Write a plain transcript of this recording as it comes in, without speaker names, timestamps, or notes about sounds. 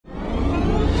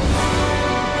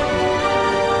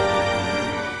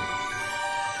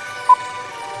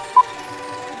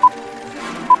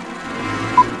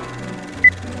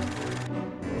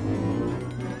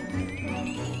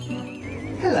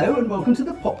welcome to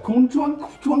the Popcorn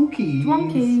Junkies.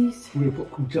 Junkies. We're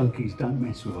popcorn junkies, don't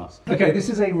mess with us. Okay, this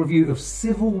is a review of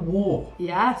Civil War.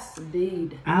 Yes,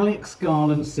 indeed. Alex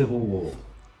Garland, Civil War.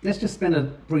 Let's just spend a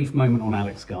brief moment on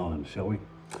Alex Garland, shall we?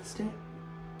 Let's do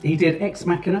it. He did Ex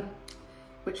Machina,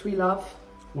 which we love.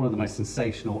 one of the most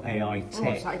sensational AI tech.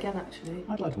 I'll watch that again, actually.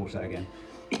 I'd like to watch that again.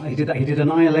 He did that. He did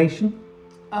Annihilation.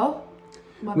 Oh,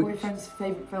 my boyfriend's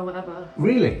favourite film ever.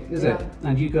 Really? Is Yeah. it?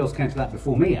 And you girls came to that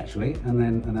before me, actually, and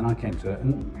then I came to it,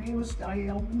 and it was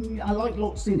I like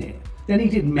lots in it. Then he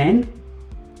did Men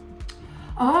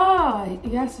Ah,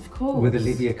 yes, of course. with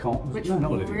Olivia Colman. Which No,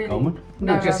 not really- Olivia Colman.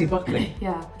 No, Jessie Buckley.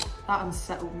 Yeah, that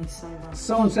unsettled me so much.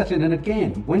 So unsettling. And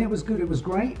again, when it was good, it was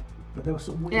great, but there were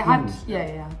some weird It had, moments.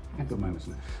 yeah. Had good moments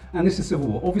in it. And this is Civil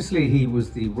War. Obviously, he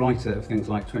was the writer of things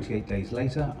like 28 Days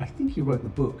Later. I think he wrote the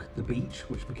book The Beach,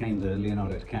 which became the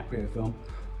Leonardo DiCaprio film,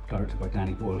 directed by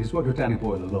Danny Boyle. He's worked with Danny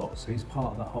Boyle a lot, so he's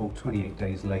part of that whole 28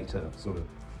 Days Later sort of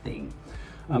thing.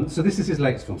 So this is his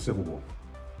latest film, Civil War.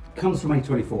 Comes from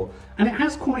A24, and it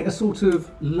has quite a sort of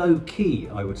low-key,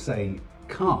 I would say,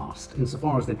 cast,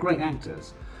 insofar as they're great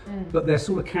actors, but they're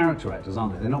sort of character actors,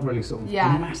 aren't they? They're not really sort of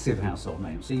massive household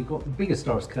names. So you've got the biggest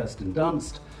star is Kirsten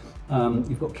Dunst,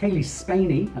 you've got Cailee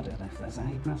Spaeny, I don't know if that's how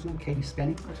you pronounce her name, Cailee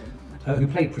Spaeny, who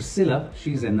played Priscilla,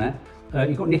 she's in there.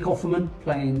 You've got Nick Offerman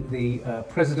playing the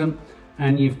president,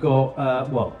 and you've got,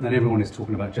 well, then everyone is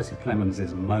talking about Jesse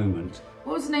Plemons' moment.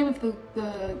 What was the name of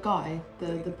the guy,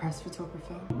 the press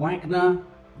photographer? Wagner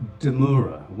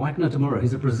Moura,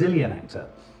 he's a Brazilian actor.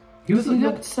 He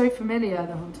looked so familiar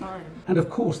the whole time. And of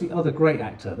course, the other great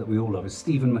actor that we all love is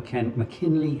Stephen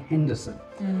McKinley Henderson,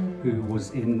 who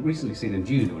was recently seen in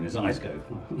Dune when his eyes go.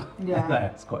 Yeah.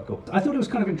 That's quite cool. I thought it was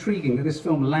kind of intriguing that this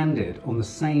film landed on the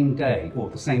same day, or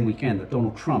the same weekend, that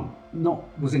Donald Trump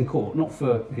was in court, not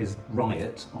for his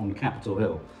riot on Capitol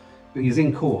Hill, but he's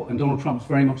in court, and Donald Trump's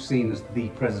very much seen as the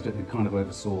president who kind of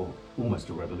oversaw almost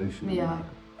a revolution. Yeah.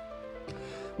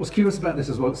 What's curious about this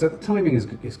as well, so the timing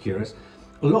is curious.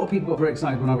 A lot of people got very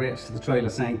excited when I reacted to the trailer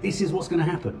saying, this is what's going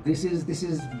to happen. This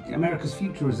is America's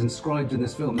future is inscribed in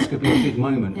this film. This could be a big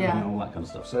moment and all that kind of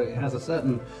stuff. So it has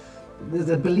there's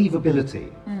a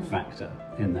believability factor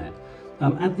in there.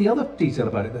 And the other detail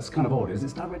about it that's kind of odd is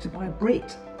it's directed by a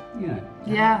Brit. You know.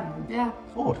 Yeah.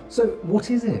 Odd. So what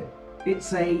is it?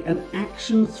 It's an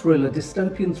action thriller,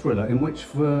 dystopian thriller, in which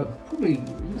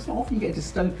it's not often you get a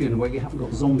dystopian where you haven't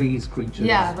got zombies, creatures,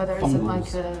 Yeah, but there isn't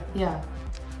fungals. like a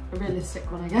realistic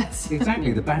one, I guess.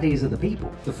 Exactly, the baddies are the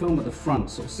people. The film at the front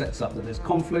sort of sets up that there's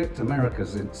conflict,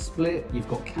 America's in split, you've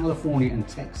got California and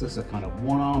Texas are kind of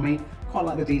one army. Quite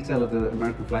like the detail of the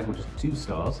American flag, which is 2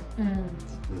 stars.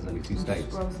 There's only 2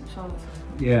 states. Well, wasn't Charlotte?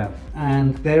 Yeah,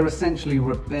 and they're essentially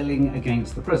rebelling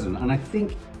against the president. And I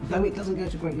think, though it doesn't go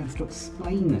to great lengths to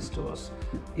explain this to us,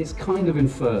 it's kind of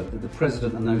inferred that the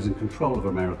president and those in control of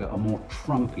America are more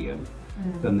Trumpian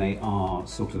than they are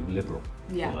sort of liberal.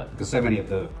 Yeah. Like, because so many of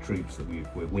the troops that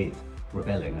we're with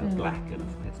rebelling are black and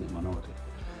of ethnic minority.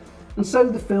 And so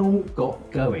the film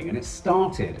got going, and it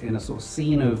started in a sort of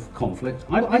scene of conflict.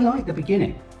 I liked the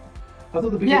beginning. I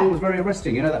thought the beginning was very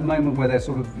arresting. You know, that moment where they're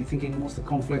sort of thinking, what's the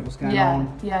conflict, what's going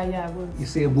on? Yeah, it was. You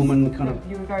see a woman kind of...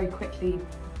 You were very quickly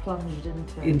plunged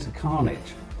into carnage.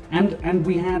 And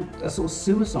we had a sort of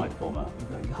suicide bomber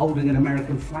holding an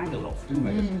American flag aloft, didn't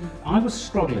we? I was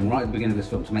struggling right at the beginning of this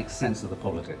film to make sense of the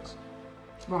politics.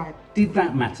 Right. Did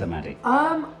that matter, Maddie?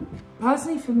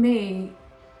 Personally for me,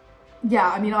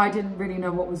 yeah, I mean, I didn't really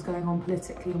know what was going on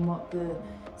politically and what the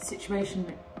situation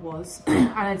was. And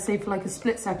I'd say for like a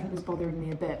split second it was bothering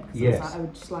me a bit. Because I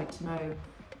would just like to know,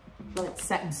 like,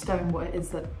 set in stone what it is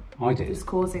that is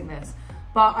causing this.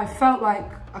 But I felt like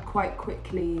I quite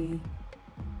quickly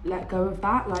let go of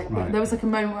that. Like there was like a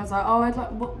moment where I was like, oh, I'd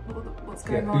like, what's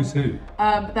going on? Who's who?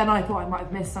 But then I thought I might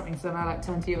have missed something, so then I like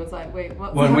turned to you and was like, wait,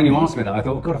 what's Well, when you asked me that, I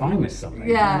thought, oh, God, have I missed something?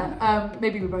 Yeah,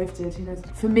 maybe we both did, who knows.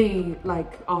 For me,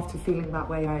 like, after feeling that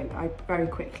way, I very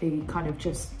quickly kind of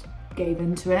just gave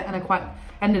into it, and I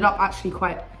ended up actually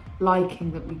quite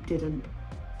liking that we didn't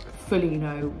fully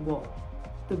know what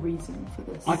the reason for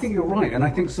this. I think you're right, and I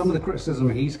think some of the criticism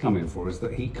he's coming for is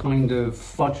that he kind of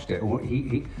fudged it, or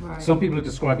some people are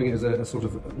describing it as a sort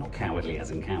of, not cowardly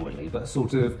as in cowardly, but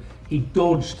sort of, he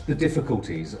dodged the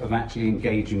difficulties of actually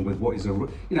engaging with what is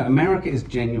America is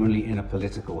genuinely in a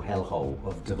political hellhole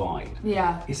of divide.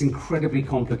 Yeah. It's incredibly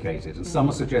complicated, and some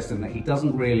are suggesting that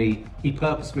he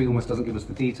purposefully almost doesn't give us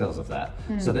the details of that,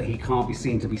 so that he can't be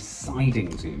seen to be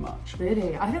siding too much.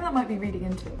 Really? I think that might be reading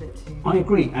into it a bit too. I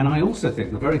agree, and I also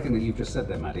think the very thing that you've just said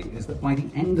there, Maddie, is that by the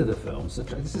end of the film, so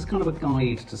this is kind of a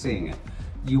guide to seeing it,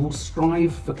 you will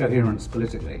strive for coherence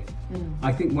politically.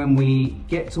 I think when we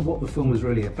get to what the film is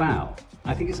really about,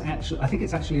 I think it's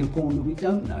actually important that we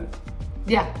don't know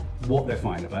what they're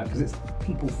fighting about, because it's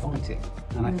people fighting.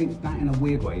 And I think that, in a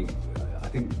weird way, I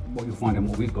think what you'll find in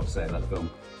what we've got to say about the film,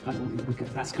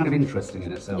 that's kind of interesting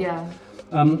in itself. Yeah.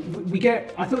 I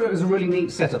thought it was a really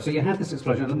neat setup. So you had this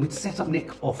explosion, and we'd set up Nick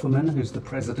Offerman, who's the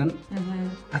president.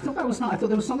 I thought that was nice. I thought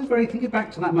there was something very, thinking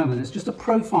back to that moment, it's just a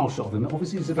profile shot of him.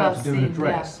 Obviously he's about to do an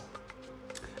address.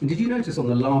 And did you notice on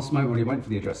the last moment when he went for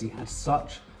the address, he had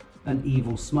such an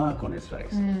evil smirk on his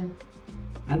face?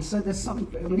 And so there's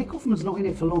something, Nick Offerman's not in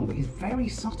it for long, but he's very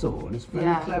subtle and it's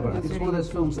very clever. And I think it's one of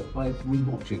those films that by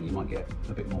rewatching you might get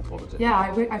a bit more positive. Yeah,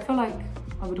 I feel like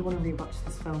I would want to rewatch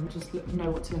this film, just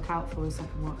know what to look out for a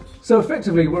second watch. So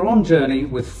effectively, we're on journey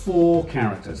with 4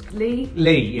 characters.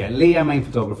 Lee, our main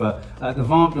photographer, the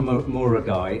Wagner Moura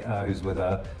guy who's with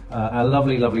her, a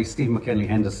lovely Stephen McKinley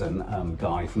Henderson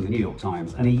guy from the New York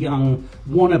Times, and a young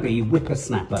wannabe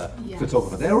whippersnapper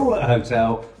photographer. They're all at a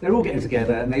hotel, they're all getting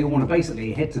together, and they all want to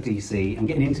basically head to DC and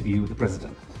get an interview with the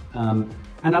president.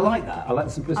 And I like that. I like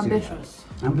the simplicity. Ambitious.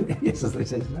 Yes, as they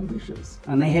say, it's ambitious.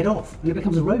 And they head off, and it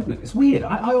becomes a road movie. It's weird.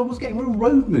 I was getting real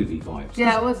road movie vibes.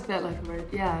 Yeah, it was a bit like a road.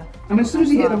 Yeah. I mean, as soon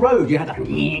as you hit the road, you had that.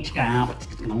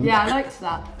 Yeah, I liked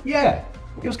that. Yeah.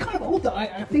 It was kind of odd that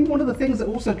I think one of the things that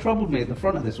also troubled me at the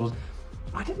front of this was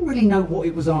I didn't really know what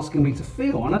it was asking me to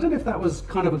feel, and I don't know if that was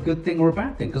kind of a good thing or a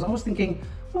bad thing, because I was thinking,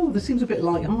 oh, this seems a bit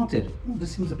light-hearted. Oh,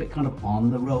 this seems a bit kind of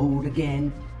on the road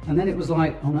again. And then it was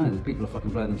like, oh no, the people are fucking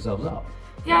blowing themselves up.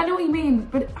 Yeah, I know what you mean,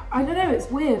 but I don't know,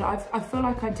 it's weird. I feel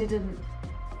like I didn't,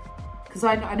 because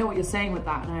I know what you're saying with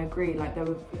that, and I agree, like it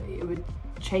would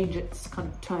change its kind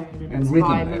of tone and its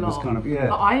rhythm, vibe a it lot. was kind of, yeah.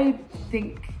 But I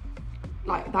think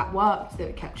like that worked, that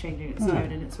it kept changing its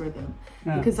tone and its rhythm.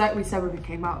 Because like we said when we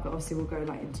came out, but obviously we'll go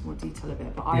like into more detail a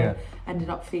bit, but I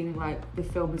ended up feeling like the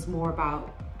film is more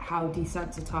about how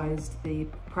desensitized the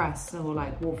press or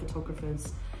like war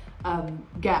photographers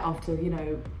get after, you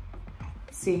know,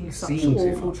 seeing such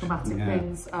awful traumatic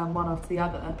things one after the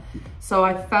other. So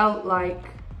I felt like,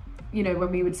 you know, when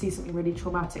we would see something really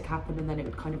traumatic happen and then it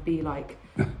would kind of be like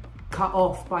cut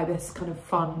off by this kind of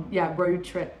fun road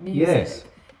trip music,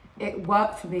 it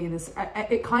worked for me in this.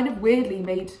 It kind of weirdly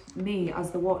made me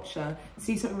as the watcher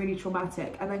see something really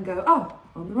traumatic and then go, oh,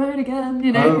 on the road again,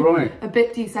 you know, a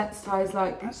bit desensitized,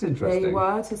 like that's interesting. They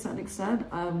were to a certain extent.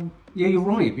 Yeah, you're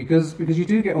right, because you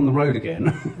do get on the road again,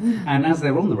 and as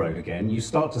they're on the road again, you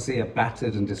start to see a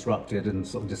battered and disrupted and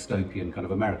sort of dystopian kind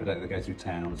of America, don't they? They go through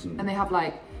towns and they have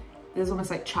like, there's almost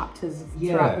like chapters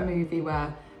throughout the movie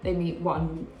where they meet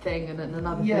one thing and then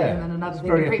another thing and then another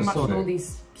thing. And pretty much on all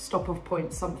these stop-off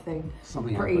points, something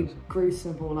pretty happens.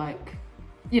 Gruesome or like,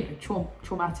 you know,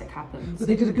 traumatic happens. But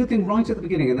they did a good thing right at the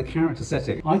beginning in the character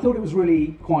setting. I thought it was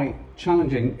really quite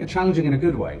challenging in a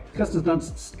good way. Kirsten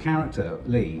Dunst's character,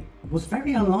 Lee, was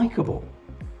very unlikable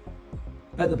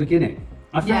at the beginning.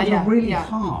 I found her really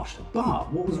harsh,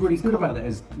 but what was really good about that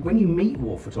is when you meet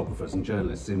war photographers and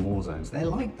journalists in war zones, they're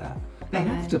like that. They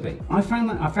have to be. I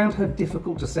found her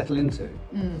difficult to settle into.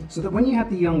 So that when you had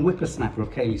the young whippersnapper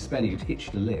of Cailee Spaeny who'd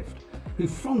hitched a lift, who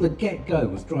from the get-go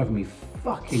was driving me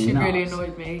fucking nuts. She really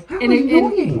annoyed me. How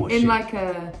annoying was she? In like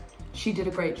a, she did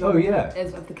a great job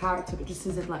of the character, but just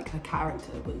as if like her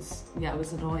character was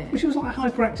annoying. Well, she was like a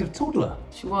hyperactive toddler.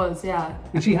 She was, yeah.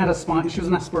 And she had a spine. She was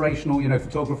an aspirational, you know,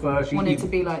 photographer. She wanted to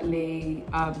be like Lee,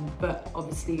 but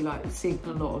obviously like seeing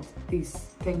a lot of these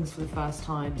things for the first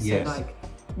time. So like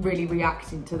really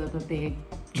reacting to them and being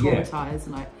traumatized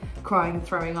and like crying and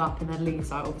throwing up, and then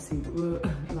Lee's like obviously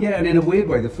like, and in a weird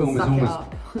way the film is almost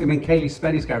I mean Cailee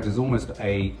Spaeny's character is almost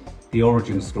the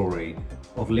origin story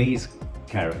of Lee's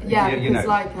character. Because you know,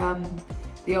 like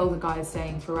the older guy is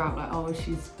saying throughout, like, oh,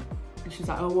 she's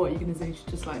like, oh, what are you going to say? She's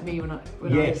just like me when I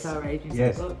was her age. And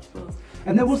like, oh, she was.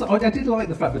 And there was, I did like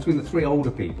the fact between the 3 older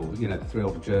people, you know, the 3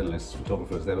 older journalists,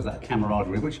 photographers, there was that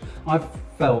camaraderie, which I've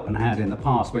felt and had in the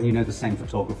past when you know the same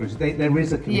photographers. There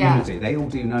is a community, they all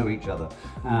do know each other,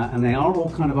 and they are all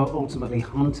kind of ultimately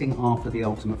hunting after the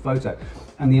ultimate photo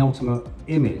and the ultimate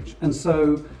image. And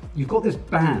so you've got this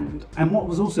band, and what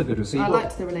was also good was... I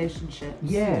liked the relationship.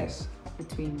 Yes.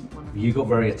 Between one of them. You got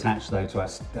very attached though to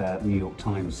our New York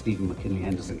Times Stephen McKinley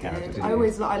Henderson character, didn't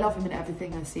you? I love him in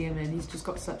everything I see him in. He's just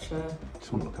got such a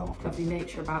lovely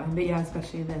nature about him. But yeah,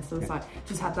 especially in this, I was like,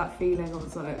 just had that feeling. I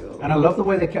was like, oh. And I love the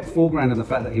way they kept foregrounding the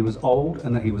fact that he was old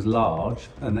and that he was large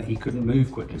and that he couldn't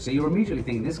move quickly. So you're immediately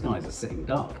thinking this guy's a sitting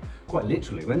duck. quite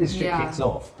literally, when this shit kicks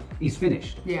off, he's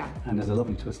finished. Yeah. And there's a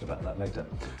lovely twist about that later.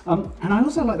 And I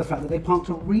also like the fact that they parked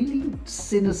a really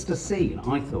sinister scene,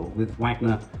 I thought, with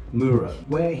Wagner Moura,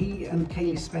 where he and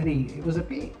Cailee Spaeny, it was a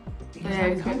bit... Yeah,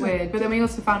 it was a bit weird. But then we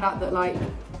also found out that, like,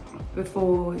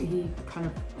 before he kind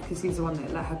of, because he's the one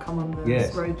that let her come on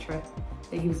the road trip,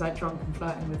 that he was like drunk and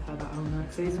flirting with her that whole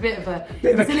night. So he's a bit of a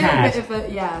cad.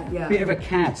 Bit of a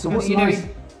cad. So what's you nice? know,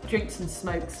 he drinks and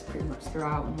smokes pretty much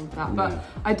throughout and all that. But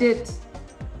I did,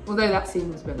 although that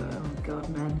scene was a bit like, oh god,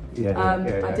 man.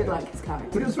 I did like his character.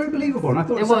 But it was very believable, and I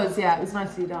thought it was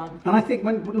nicely done. And I think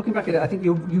when looking back at it, I think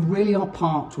you really are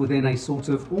parked within a sort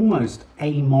of almost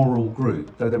amoral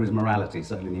group, though there is morality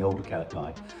certainly in the older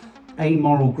guy.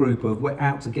 Amoral group of we're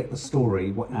out to get the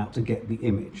story, we're out to get the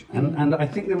image. And I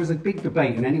think there was a big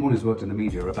debate in anyone who's worked in the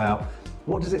media about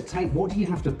what does it take, what do you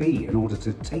have to be in order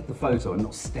to take the photo and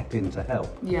not step in to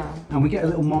help? Yeah. And we get a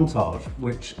little montage,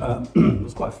 which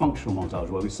was quite a functional montage,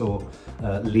 where we saw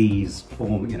Lee's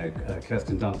form,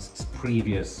 Kirsten Dunst's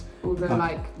previous... All the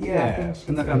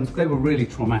and they were really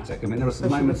traumatic. I mean, there were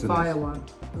some moments of this. Fire one,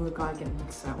 the guy getting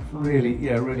himself fire.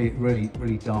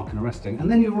 Really dark and arresting. And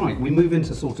then you're right, we move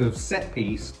into sort of set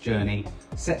piece journey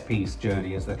as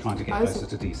they're trying to get closer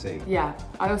to DC. Yeah,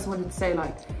 I also wanted to say,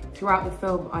 like, throughout the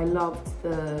film, I loved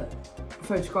the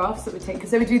photographs that we take,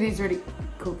 because they would do these really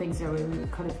cool things, where we were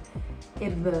kind of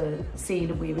in the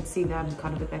scene and we would see them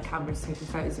kind of with their cameras taking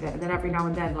photos of it, and then every now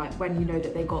and then, like when you know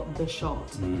that they got the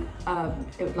shot,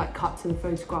 it would like cut to the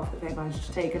photograph that they managed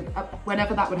to take, and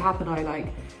whenever that would happen, I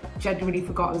like genuinely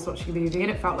forgot I was watching a movie,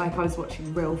 and it felt like I was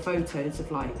watching real photos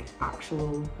of like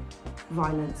actual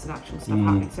violence and actual stuff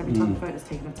happening. So every time the photo's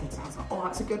taken, I was like, oh,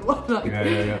 that's a good one.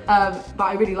 Like, but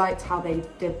I really liked how they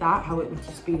did that, how it would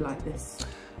just be like this.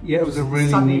 Yeah, it was a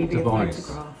really neat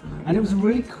device, and it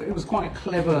was quite a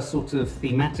clever sort of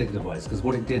thematic device, because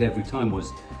what it did every time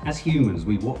was, as humans,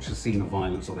 we watch a scene of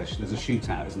violence, or there's a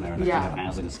shootout, isn't there, in a kind of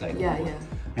housing estate,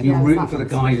 and you're rooting for the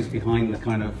guy who's behind the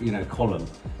kind of column,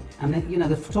 and then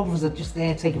the photographers are just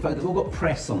there taking photos. They've all got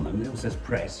press on them. It all says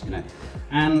press,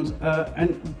 and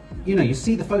you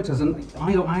see the photos, and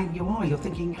you're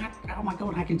thinking, oh my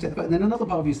god, how can you take the photo? And then another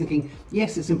part of you is thinking,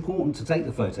 yes, it's important to take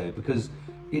the photo because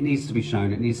it needs to be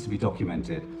shown, it needs to be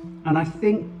documented. And I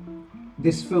think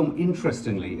this film,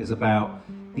 interestingly, is about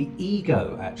the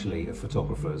ego, actually, of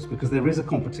photographers, because there is a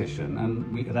competition,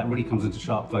 and that really comes into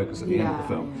sharp focus at the end of the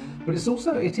film. But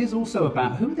it is also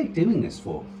about who are they doing this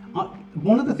for?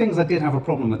 One of the things I did have a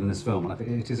problem with in this film, and I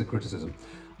think it is a criticism,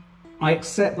 I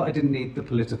accept that I didn't need the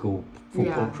political full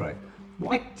portrait.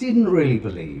 What I didn't really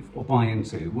believe or buy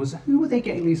into was, who were they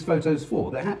getting these photos for?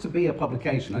 There had to be a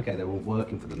publication. Okay, they were all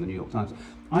working for them, the New York Times.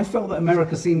 I felt that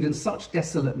America seemed in such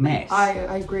desolate mess.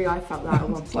 I agree, I felt that at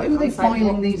one point. Like, who are they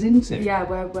filing these into? Yeah,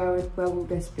 where will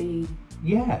this be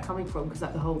coming from? Because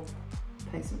like the whole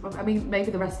place, I mean, maybe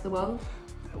the rest of the world?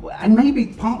 And maybe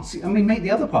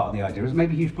the other part of the idea is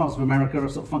maybe huge parts of America are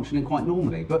sort of functioning quite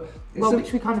normally. But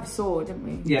which we kind of saw, didn't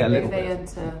we? Yeah, a little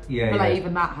bit. But like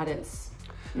even that had its...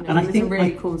 and I think a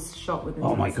really cool shot with it.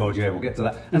 Oh my god, yeah, we'll get to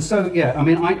that. And so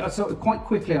I sort of quite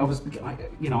quickly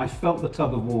I felt the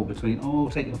tug of war between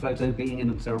taking a photo, being in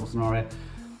a terrible scenario,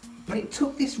 but it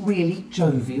took this really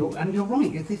jovial, and you're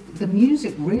right, the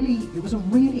music really, it was a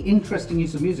really interesting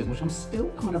use of music, which I'm still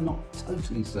kind of not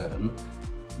totally certain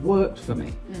worked for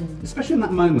me, especially in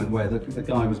that moment where the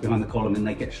guy was behind the column and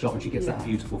they get shot and she gets that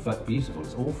beautiful,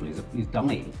 it's awful, he's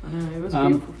dying. I know, it was a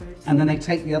beautiful face. And then they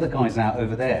take the other guys out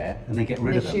over there and they get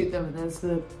rid of them. They shoot them and there's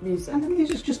the music. And then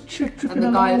he's just tripping and the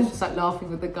guy is just like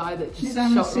laughing with the guy that just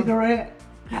having shot a cigarette.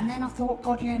 And then I thought,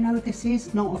 God, this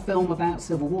is not a film about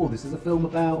Civil War, this is a film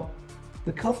about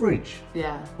the coverage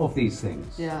of these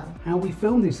things. Yeah. How we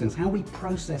film these things, how we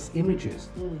process images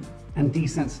and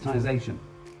desensitization.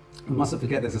 We mustn't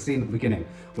forget there's a scene at the beginning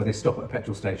where they stop at a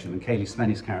petrol station and Cailee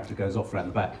Spaeny's character goes off around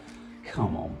the back.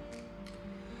 Come on.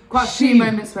 Quite a few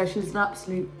moments where she was an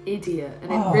absolute idiot,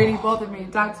 and it really bothered me.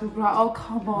 And Dax would be like, oh,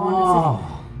 come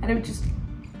on. And it would just...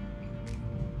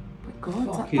 Oh my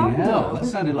God, fucking hell, that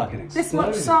sounded like an explosion. This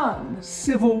much sun.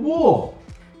 Civil War.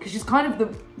 Because she's kind of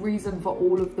the reason for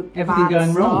all of the everything bad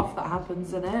going stuff wrong that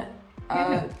happens in it.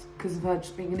 Because of her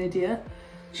just being an idiot.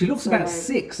 She looks about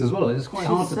 6 as well. It's quite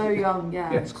hard to... She's so young,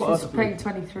 yeah. It's quite hard to playing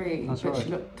 23, but right. she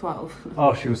looked 12.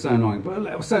 Oh, she was so annoying.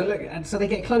 But so they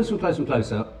get closer and closer and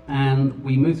closer, and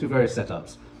we move through various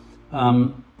setups.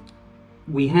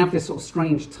 We have this sort of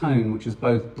strange tone, which is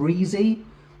both breezy,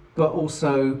 but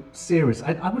also serious.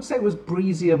 I would say it was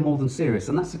breezier more than serious,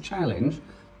 and that's a challenge,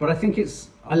 But I think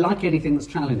I like anything that's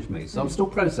challenged me, so I'm still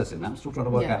processing that. I'm still trying to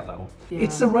work out that one. Yeah.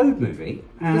 It's a road movie.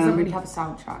 It doesn't really have a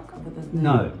soundtrack other than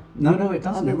no, it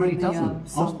doesn't. It really doesn't.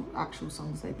 Actual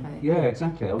songs they play. Yeah,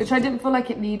 exactly. Which I didn't feel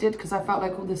like it needed, because I felt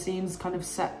like all the scenes kind of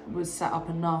was set up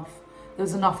enough. There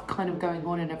was enough kind of going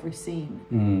on in every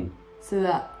scene, so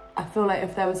that I feel like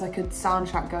if there was like a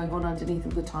soundtrack going on underneath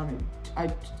all the time,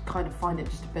 I'd kind of find it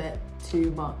just a bit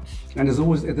too much. And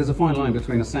there's a fine line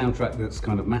between a soundtrack that's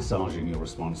kind of massaging your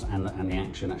response and the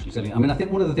action actually telling you. I mean, I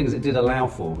think one of the things it did allow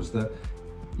for was that,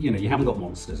 you know, you haven't got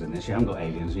monsters in this, you haven't got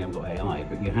aliens, you haven't got AI,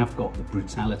 but you have got the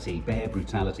brutality, bare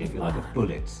brutality, if you like, of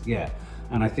bullets. Yeah.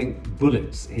 And I think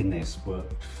bullets in this were,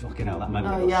 fucking hell, that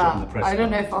moment they got shot in the press. I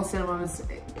don't know if our cinema was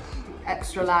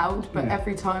extra loud, but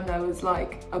every time there was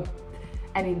like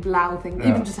any loud thing,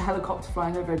 even just a helicopter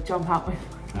flying over, I'd jump out my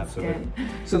Absolutely.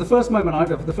 So the first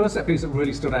moment, the first set piece that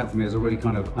really stood out for me as a really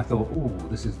kind of, I thought, oh,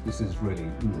 this is really,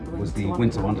 was the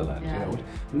Winter Wonderland. Yeah.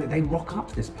 And they rock up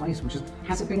to this place, which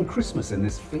has it been Christmas in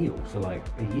this field for like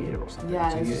a year or something?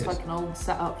 Yeah, it's just like an old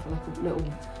setup for like a little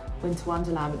Winter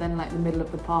Wonderland, but then like in the middle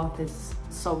of the path is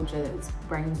soldier, its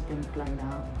brain's been blown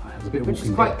out. Which is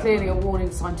quite clearly a warning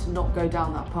sign to not go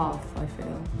down that path, I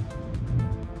feel.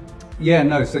 Yeah,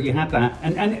 no, so you had that,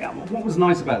 and what was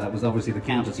nice about that was obviously the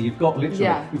counter, so you've got literally,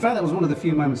 in fact that was one of the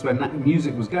few moments where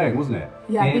music was going, wasn't it?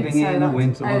 Yeah, Living in a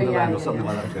Winter Wonderland or yeah, something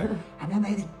like that. And then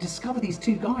they discover these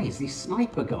two guys, these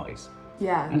sniper guys.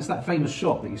 Yeah. And it's that famous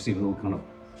shot that you see with all kind of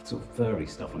sort of furry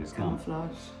stuff on his gun.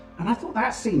 Camouflage. And I thought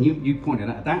that scene, you pointed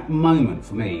out, that moment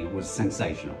for me was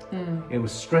sensational. It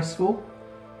was stressful,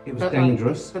 it was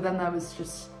dangerous. But then there was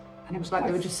just, and it was like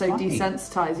they were just so funny.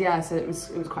 desensitized, yeah, so it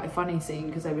was quite a funny scene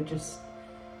because they were just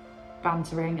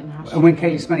bantering and hashing. And when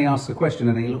Cailee Spaeny asks the question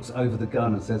and he looks over the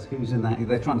gun and says, who's in that?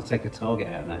 They're trying to take a target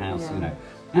out of the house, you know.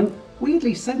 And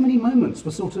weirdly, so many moments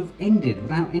were sort of ended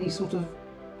without any sort of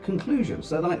conclusion.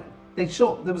 So like, there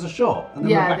was a shot and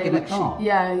then we're back in the car.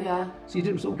 Yeah. So you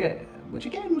didn't sort of get, which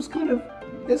again was kind of,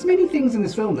 there's many things in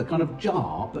this film that kind of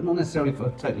jar, but not necessarily for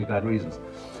totally bad reasons.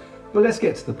 But let's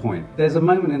get to the point. There's a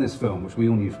moment in this film which we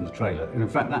all knew from the trailer. And in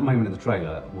fact, that moment in the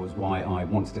trailer was why I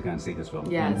wanted to go and see this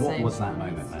film. Yeah, and what was that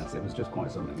moment, Naz? It was just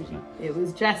quite something, wasn't it? It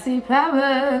was Jesse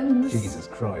Plemons. Jesus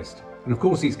Christ. And of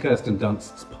course, he's Kirsten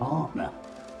Dunst's partner.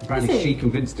 Apparently, she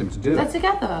convinced him to do it. They're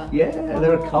together? Yeah,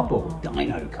 they're a couple.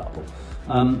 Dino couple.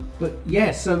 But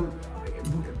yeah, so...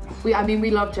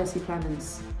 we love Jesse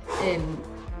Plemons in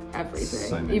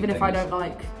everything. Even if I don't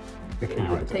like the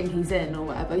thing he's in or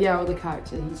whatever, or the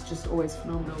character, he's just always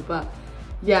phenomenal. But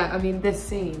yeah, I mean, this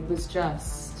scene was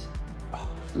just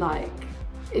like,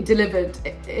 it delivered,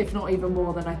 if not even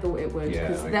more than I thought it would,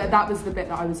 because that was the bit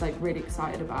that I was like really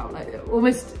excited about, like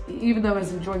almost, even though I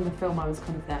was enjoying the film, I was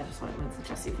kind of there just like, when's the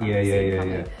Jesse Plemons scene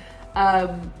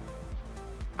coming?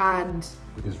 And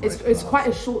it's quite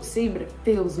a short scene, but it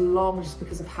feels long just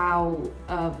because of how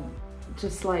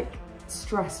just like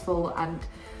stressful, and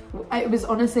it was,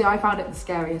 honestly, I found it the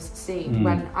scariest scene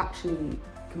when actually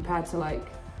compared to like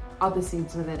other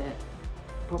scenes within it,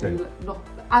 probably not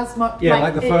as much. Yeah,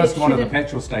 like the first one at the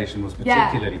petrol station was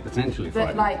particularly potentially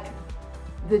frightening. But like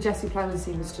the Jesse Plemons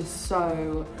scene was just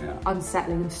so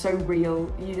unsettling and so real.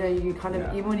 You know, you kind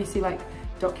of, even when you see like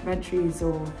documentaries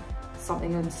or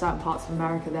something in certain parts of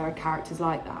America, there are characters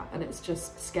like that, and it's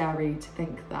just scary to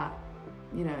think that,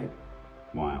 you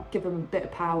know, give them a bit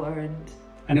of power.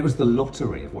 And it was the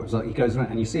lottery of what it was like. He goes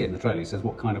around and you see it in the trailer. He says,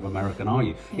 "What kind of American are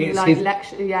you?" He's like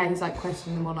he's like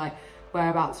questioning them on like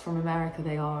whereabouts from America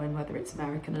they are and whether it's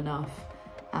American enough.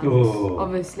 And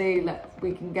obviously,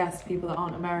 we can guess people that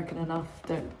aren't American enough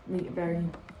don't meet a very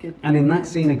good. And in that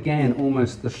scene again,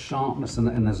 almost the sharpness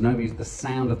and there's no music. The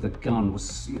sound of the gun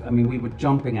was. I mean, we were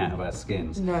jumping out of our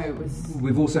skins. No, it was.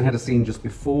 We've also had a scene just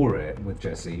before it with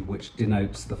Jesse, which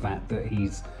denotes the fact that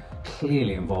he's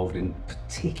clearly involved in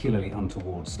particularly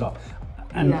untoward stuff,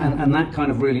 and that kind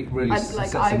of really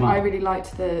sets him up. I really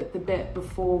liked the bit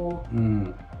before,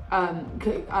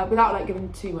 without like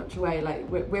giving too much away. Like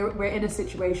we're in a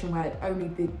situation where only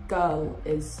the girl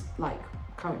is like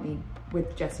currently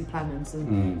with Jesse Plemons,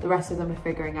 and the rest of them are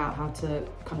figuring out how to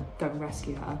kind of go and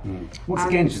rescue her. Once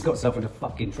again, she's got herself into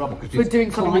fucking trouble because she's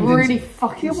doing something really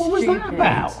fucking what was that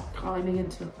about? Climbing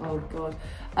into, oh god.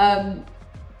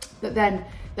 But then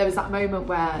there was that moment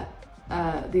where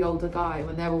the older guy,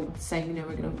 when they're all saying, you know,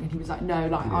 we're gonna, and he was like, no,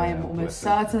 like I am almost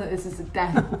certain that this is a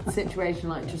death situation,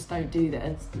 like just don't do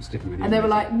this. And they were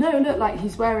like, no, look, like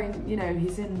he's wearing, you know,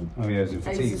 he's in,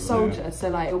 he's a soldier, so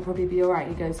like it'll probably be all right.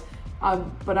 He goes,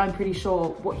 but I'm pretty sure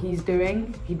what he's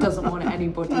doing, he doesn't want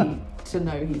anybody to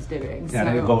know he's doing. Yeah,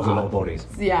 so, it involves a lot of bodies.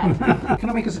 Yeah.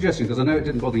 Can I make a suggestion, because I know it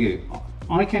didn't bother you?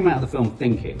 I came out of the film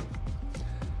thinking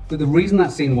But the reason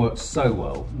that scene worked so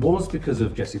well was because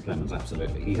of Jesse Plemons,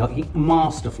 absolutely. He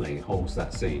masterfully holds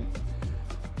that scene.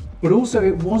 But also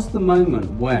it was the moment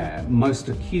where, most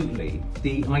acutely,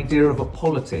 the idea of a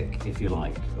politic, if you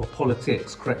like, or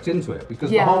politics crept into it. Because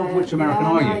the whole which American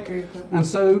are you? I agree with that. And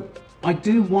so I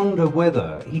do wonder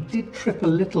whether he did trip a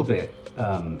little bit,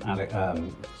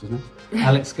 what's his name?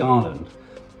 Alex Garland,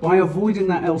 by avoiding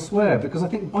that elsewhere, because I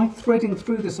think by threading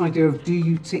through this idea of do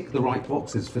you tick the right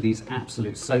boxes for these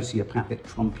absolute sociopathic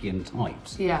Trumpian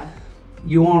types,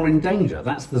 you are in danger.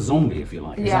 That's the zombie, if you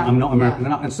like. I'm not American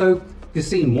enough. And so this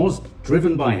scene was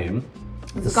driven by him.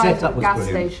 The guys at the gas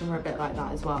station were a bit like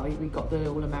that as well. We got the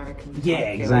all-American. Yeah,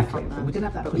 exactly. But we didn't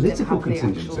have that political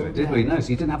contingent to it, did we? No, so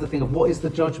you didn't have the thing of what is the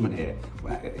judgment here?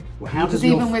 How does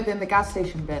even within the gas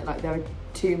station bit, like there were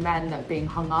two men that are being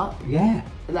hung up. Yeah.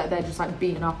 Like they're just like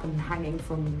beaten up and hanging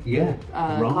from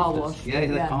car wash. Yeah,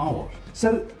 the car wash.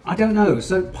 So I don't know.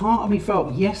 So part of me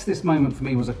felt, yes, this moment for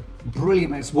me was a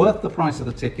brilliant. It's worth the price of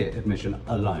the ticket admission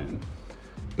alone.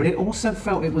 But it also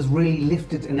felt it was really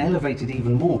lifted and elevated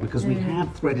even more because we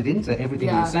had threaded into everything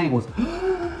he was saying was,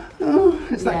 oh,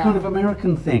 it's that kind of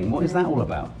American thing. What is that all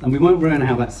about? And we won't ruin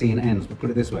how that scene ends, but put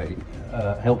it this way,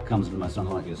 help comes in the most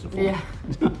unlikeliest of forms. Yeah.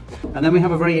 And then we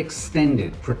have a very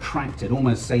extended, protracted,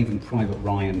 almost Saving Private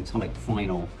Ryan type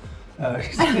final.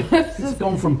 It's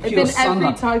gone from pure sun.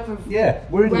 Every type of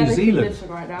we're in New Zealand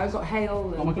right now. I've got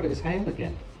hail. Oh my god, it's hail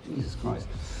again. Jesus Christ.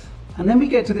 And then we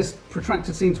get to this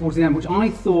protracted scene towards the end, which I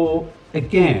thought,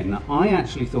 again, I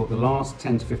actually thought the last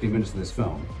 10 to 15 minutes of this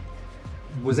film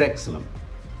was excellent.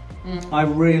 I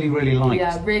really, really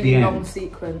liked really long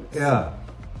sequence. Yeah.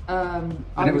 And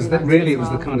it was really, it was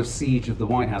the kind of siege of the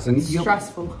White House. And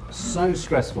stressful. So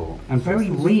stressful and very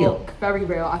real. Very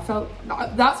real. I felt,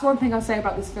 that's one thing I say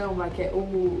about this film, like it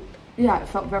all, it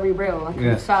felt very real. Like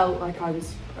it felt like I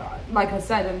was, like I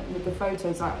said, and with the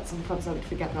photos, sometimes I would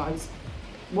forget that I was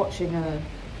watching a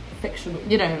fictional,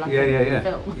 like a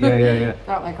film.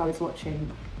 Felt like I was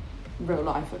watching real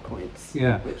life at points.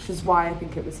 Which is why I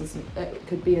think it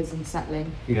could be as unsettling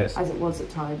as it was at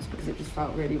times, because it just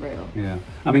felt really real.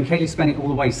 I mean, Cailee Spaeny all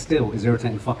the way still is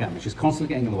irritating the fuck out of me. She's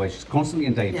constantly getting in the way. She's constantly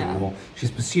endangering them all.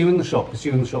 She's pursuing the shot,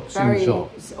 pursuing the shot, pursuing the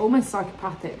shot. Almost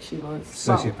psychopathic she was.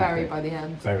 Sociopathic. Very by the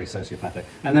end. Very sociopathic.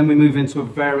 And then we move into a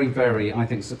very, very, I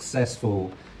think,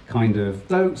 successful kind of,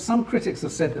 though some critics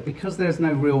have said that because there's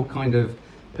no real kind of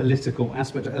political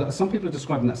aspect, some people are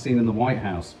describing that scene in the White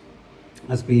House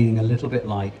as being a little bit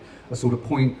like a sort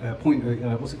of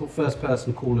what's it called, first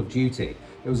person Call of Duty.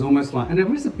 It was almost like, and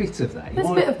there is a bit of that. There's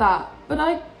a bit of that, but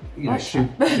I shoot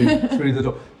through the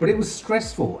door. But it was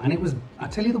stressful, and it was, I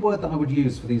tell you the word that I would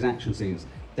use for these action scenes,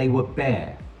 they were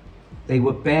bare. They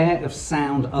were bare of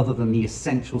sound other than the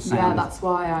essential sound. Yeah, that's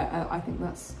why I think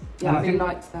that's, I really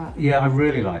liked that. Yeah, I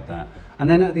really liked that. And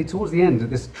then towards the end,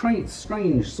 this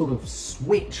strange sort of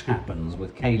switch happens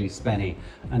with Cailee Spaeny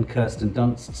and Kirsten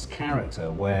Dunst's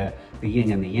character, where the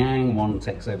yin and the yang, one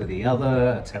takes over the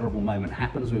other, a terrible moment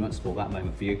happens, we won't spoil that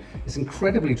moment for you. It's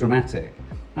incredibly dramatic,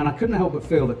 and I couldn't help but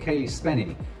feel that Cailee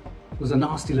Spaeny was a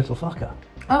nasty little fucker.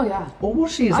 Oh yeah. Or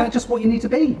was she? Is that just what you need to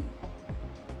be?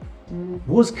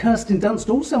 Was Kirsten Dunst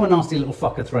also a nasty little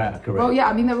fucker throughout her career? Well, yeah,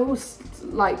 I mean, they're all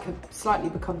like slightly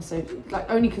become so,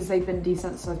 like, only because they've been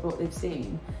desensitized by what they've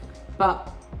seen,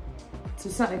 but to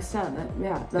a certain extent,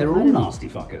 they're all nasty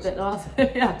fuckers.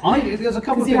 There's a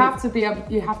couple of things.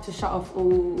 You have to shut off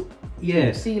all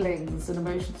feelings and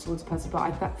emotions towards a person, but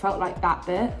I felt like that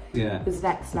bit was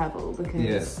next level,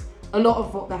 because a lot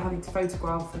of what they're having to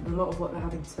photograph and a lot of what they're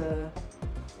having to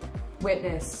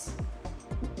witness,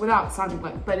 without sounding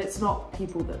like, but it's not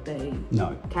people that they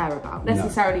care about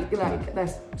necessarily. Like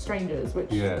they're strangers,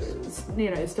 which is,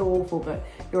 it's still awful, but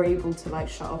you're able to like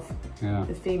shut off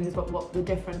the feelings. But what the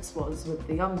difference was with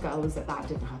the young girl was that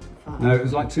didn't happen first. No, it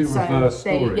was like two reverse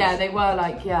stories. Yeah, they were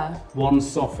like one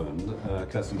softened,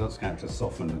 Kirsten Dunst's character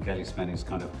softened, and Cailee Spaeny's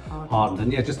kind of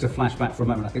hardened. And just to flash back for a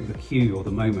moment, I think the cue or the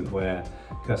moment where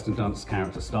Kirsten Dunst's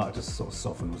character started to sort of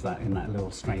soften was that in that little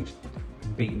strange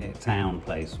beaten it town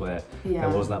place where there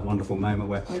was that wonderful moment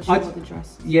where she got the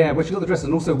dress. Yeah, where she got the dress,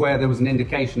 and also where there was an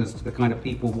indication as to the kind of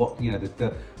people,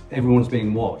 everyone's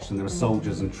being watched and there are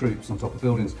soldiers and troops on top of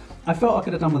buildings. I felt I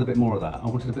could have done with a bit more of that. I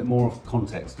wanted a bit more of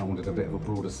context. I wanted a bit of a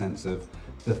broader sense of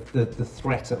the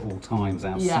threat at all times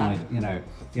outside,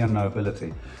 the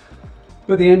unknowability.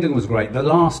 But the ending was great. The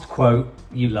last quote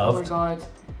you loved. Oh my God.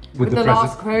 With the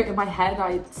last quote in my head,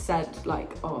 I said like,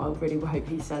 "Oh, I really hope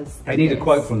he says." They need a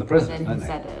quote from the president. And then he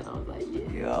said it, and I was like,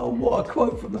 "Yeah, what a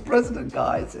quote from the president,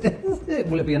 guys!"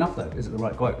 Will it be enough though? Is it the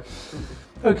right quote?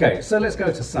 Okay, so let's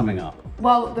go to summing up.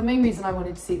 Well, the main reason I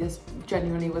wanted to see this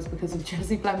genuinely was because of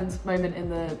Jesse Plemons' moment in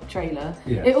the trailer.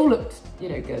 Yeah. It all looked, you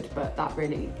know, good, but that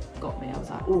really got me. I was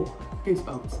like, oh,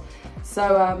 goosebumps.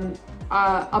 So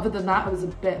other than that, I was a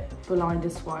bit blind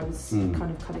as to what I was kind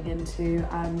of coming into,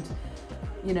 and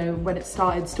you know, when it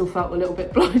started, still felt a little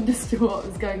bit blind as to what I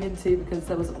was going into, because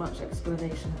there wasn't much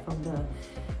explanation from the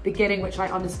beginning, which I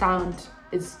understand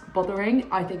is bothering.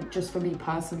 I think just for me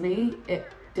personally,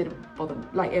 it didn't bother,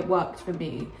 like, it worked for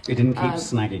me. It didn't keep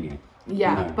snagging you.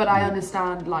 Yeah, No. but I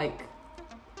understand, like,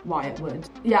 why it would.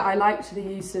 Yeah, I liked the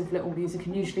use of little music,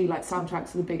 and usually like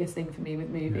soundtracks are the biggest thing for me with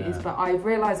movies, but I've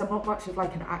realised I'm not much of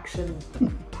like an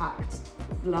action-packed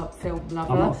film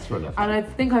lover. I'm not a thriller. And I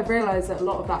think I've realised that a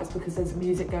lot of that is because there's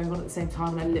music going on at the same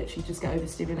time, and I literally just get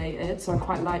overstimulated. So I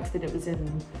quite liked that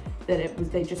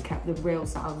they just kept the real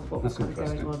sounds of what was kind of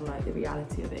going on, like the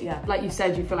reality of it. Yeah, like you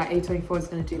said, you feel like A24 is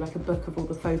going to do like a book of all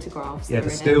the photographs. Yeah, that the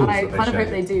are in stills. it. And I kind of hope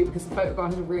they do, because the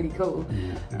photographs are really cool.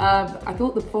 I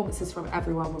thought the performances from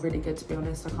everyone were really good, to be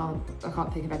honest. I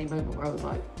can't think of any moment where I was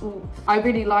like, ooh. I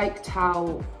really liked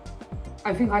how,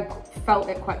 I think I felt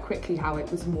it quite quickly, how it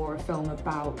was more a film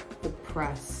about the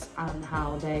press and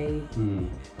how they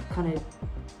kind of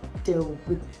deal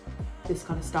with this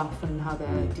kind of stuff and how they're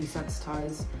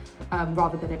desensitized,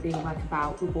 rather than it being like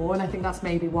about the war. And I think that's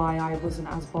maybe why I wasn't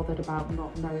as bothered about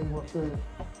not knowing what the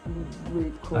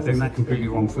root cause. I think that completely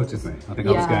wrong-footed me. I think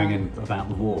I was going in about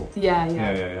the war.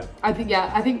 Yeah. I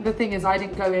think the thing is, I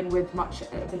didn't go in with much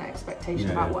of an expectation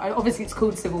about what. Obviously, it's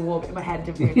called Civil War, but in my head, I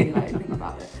didn't really like think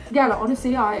about it. Yeah, like,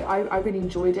 honestly, I really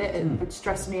enjoyed it. It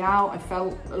stressed me out. I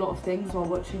felt a lot of things while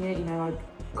watching it. You know,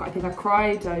 I think I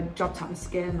cried. I jumped out my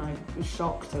skin. I was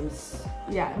shocked.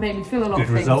 It made me feel a lot of things.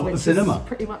 Good result at the cinema. Is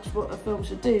pretty much what a film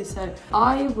should do. So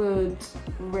I would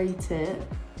rate it.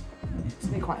 It's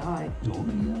gonna be quite high.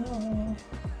 I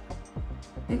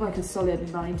think like a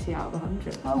solid 90 out of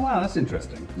 100. Oh wow, that's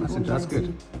interesting. That's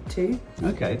good. 2.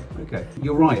 Okay.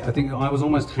 You're right. I think I was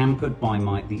almost hampered by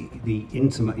the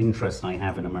intimate interest I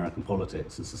have in American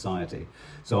politics and society.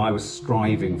 So I was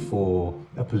striving for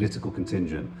a political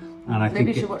contingent. And I think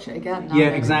maybe you should watch it again. Yeah,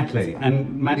 exactly.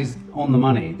 And Maddie's on the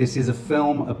money. This is a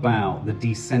film about the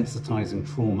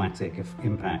desensitizing traumatic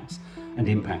impact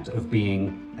of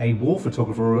being a war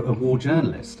photographer or a war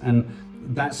journalist. And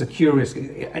that's a curious,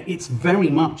 it's very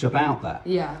much about that.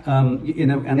 Yeah. You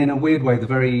know, and in a weird way,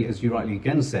 as you rightly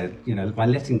again said, you know, by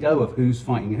letting go of who's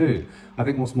fighting who, I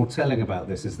think what's more telling about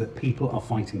this is that people are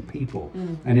fighting people.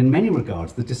 And in many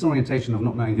regards, the disorientation of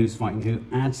not knowing who's fighting who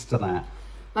adds to that.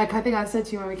 Like, I think I said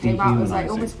to you when we came out, it was like, it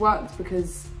almost worked,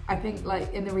 because I think,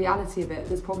 like, in the reality of it,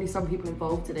 there's probably some people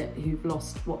involved in it who've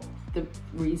lost what the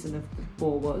reason of the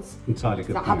war was. Entirely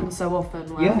good. That happens so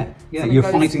often. Where you're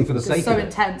fighting for the sake of it.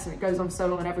 It's so intense, and it goes on so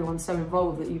long, and everyone's so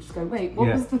involved that you just go, wait, what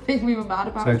was the thing we were mad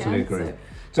about? Totally agree.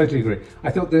 Totally agree.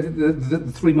 I thought the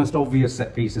three most obvious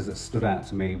set pieces that stood out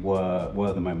to me were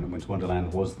the moment in Winter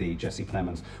Wonderland, was the Jesse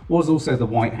Plemons, was also the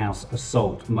White House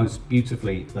assault, most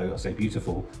beautifully, though I say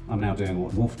beautiful, I'm now doing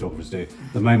what war photographers do,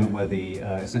 the moment where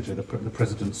essentially the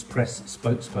president's press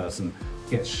spokesperson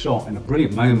gets shot in a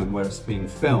brilliant moment where it's being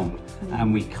filmed,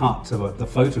 and we cut to the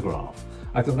photograph.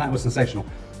 I thought that was sensational.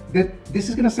 This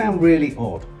is going to sound really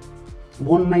odd.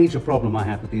 One major problem I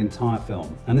had with the entire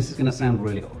film, and this is going to sound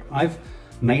really odd, I've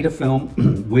made a film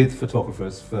with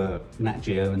photographers for Nat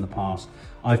Geo in the past.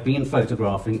 I've been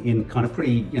photographing in kind of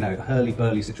pretty, you know,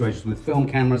 hurly-burly situations with film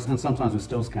cameras and sometimes with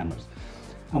stills cameras.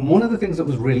 And one of the things that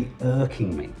was really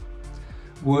irking me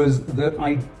was that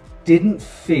I didn't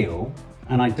feel,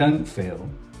 and I don't feel,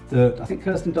 that I think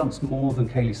Kirsten Dunst more than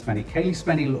Cailee Spaeny. Cailee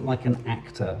Spaeny looked like an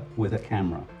actor with a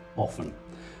camera, often.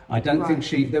 I don't think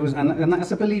and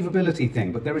that's a believability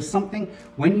thing, but there is something,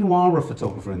 when you are a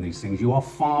photographer in these things, you are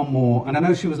far more, and I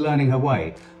know she was learning her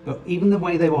way, but even the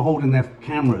way they were holding their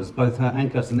cameras, both her and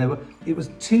Kirsten, it was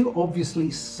too obviously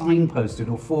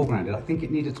signposted or foregrounded. I think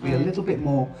it needed to be a little bit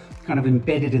more kind of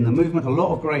embedded in the movement. A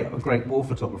lot of great war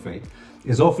photography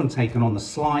is often taken on the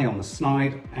sly, on the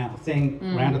snide, out a thing,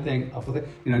 round a thing, up a thing.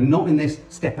 You know, not in this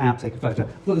step out, take a photo.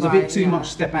 Well, there's a bit too much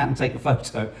step out and take a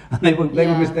photo, and they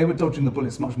were dodging the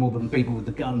bullets much more than the people with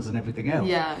the guns and everything else.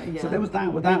 So there was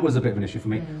that was a bit of an issue for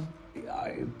me.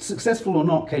 Successful or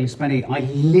not, Cailee Spaeny, I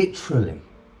literally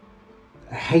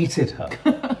hated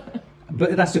her.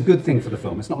 But that's a good thing for the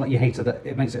film. It's not like you hate her that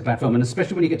it makes it a bad film. And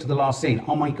especially when you get to the last scene,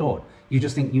 oh my God, you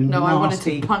just think, nasty. I wanted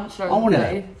to punch her. I wanted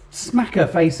to smack her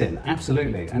face in,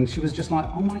 absolutely. And she was just like,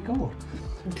 oh my God.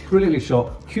 Brilliantly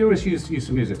shot, curious use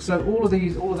of music. So all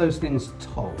of those things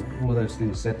told, all of those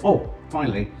things said. Oh,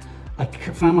 finally, I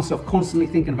found myself constantly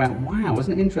thinking about, wow,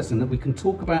 isn't it interesting that we can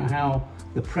talk about how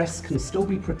the press can still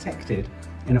be protected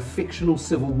in a fictional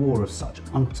civil war of such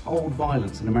untold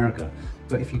violence in America.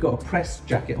 But if you've got a press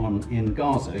jacket on in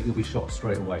Gaza, you'll be shot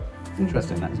straight away.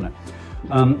 Interesting, that, isn't it?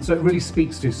 So it really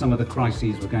speaks to some of the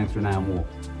crises we're going through now more.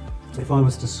 If I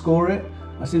was to score it,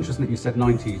 that's interesting that you said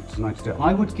 90 to 92.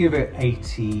 I would give it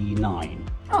 89.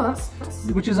 Oh, that's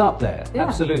which is up there, yeah.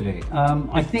 Absolutely.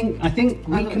 I think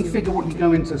reconfigure what you're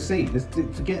going to see.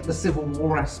 Forget the Civil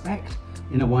War aspect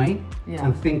in a way, yeah.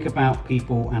 and think about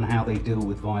people and how they deal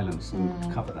with violence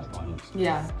and cover that violence.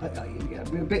 Yeah.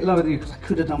 A bit lower than you, because I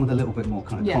could have done with a little bit more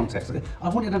kind of context. I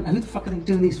wanted to know, who the fuck are they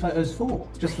doing these photos for?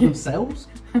 Just for themselves?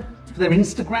 For their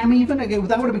Instagram even? That would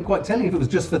have been quite telling if it was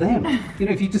just for them. You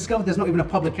know, if you discover there's not even a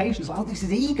publication, it's like, oh, this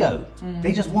is ego.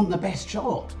 They just want the best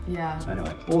shot. Yeah.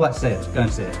 Anyway, all that said, go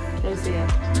and see it. Go see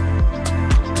it.